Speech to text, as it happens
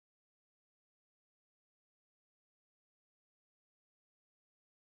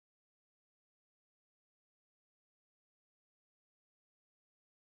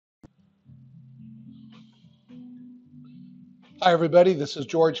Hi, everybody. This is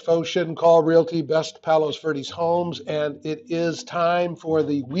George Foshin, Call Realty Best Palos Verdes Homes, and it is time for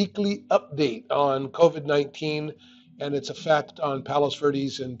the weekly update on COVID-19 and its effect on Palos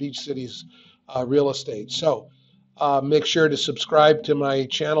Verdes and Beach Cities real estate. So make sure to subscribe to my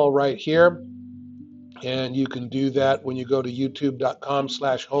channel right here, and you can do that when you go to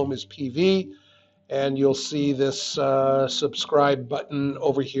youtube.com/homeispv, and you'll see this subscribe button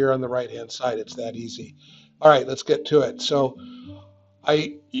over here on the right-hand side. It's that easy. All right, let's get to it. So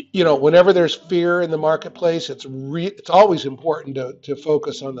whenever there's fear in the marketplace, it's always important to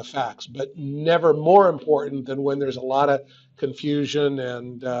focus on the facts, but never more important than when there's a lot of confusion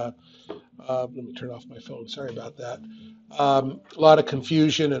and let me turn off my phone. Sorry about that. A lot of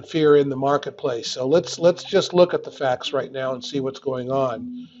confusion and fear in the marketplace. So let's just look at the facts right now and see what's going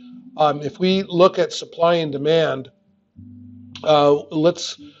on. If we look at supply and demand,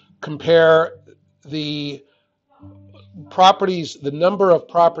 let's compare the the number of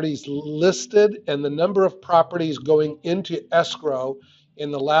properties listed and the number of properties going into escrow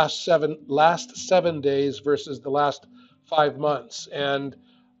in the last seven days versus the last 5 months. And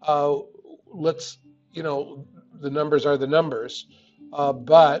uh, let's, the numbers are the numbers,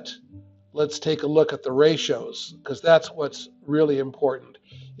 but let's take a look at the ratios because that's what's really important.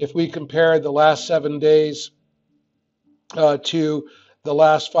 If we compare the last 7 days to the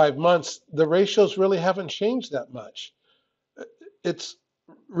last 5 months, the ratios really haven't changed that much. It's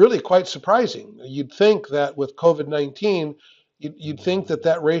really quite surprising. You'd think that with COVID-19, you'd think that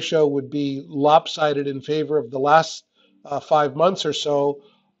that ratio would be lopsided in favor of the last 5 months or so,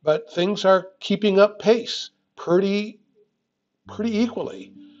 but things are keeping up pace pretty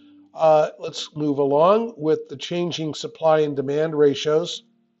equally. Let's move along with the changing supply and demand ratios.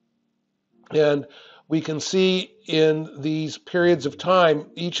 And we can see in these periods of time,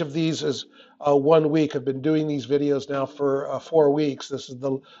 each of these is 1 week. I've been doing these videos now for 4 weeks. This is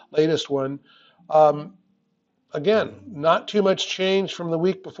the latest one. Um, Again, not too much change from the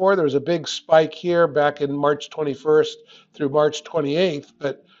week before. There was a big spike here back in March 21st through March 28th,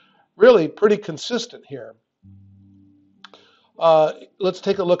 but really pretty consistent here. Let's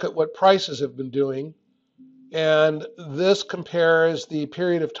take a look at what prices have been doing. And this compares the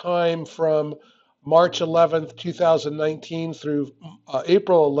period of time from March 11th, 2019 through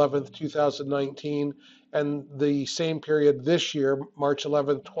April 11th, 2019, and the same period this year, March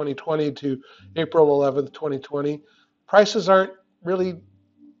 11th, 2020 to April 11th, 2020. Prices aren't really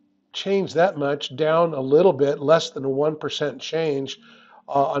changed that much, down a little bit, less than a 1% change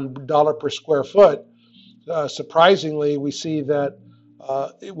on dollar per square foot. Surprisingly, we see that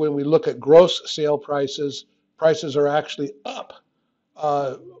when we look at gross sale prices, prices are actually up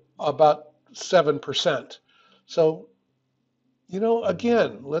about 7%. So,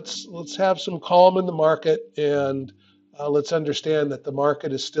 again, let's have some calm in the market, and let's understand that the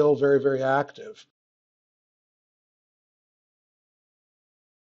market is still very, very active.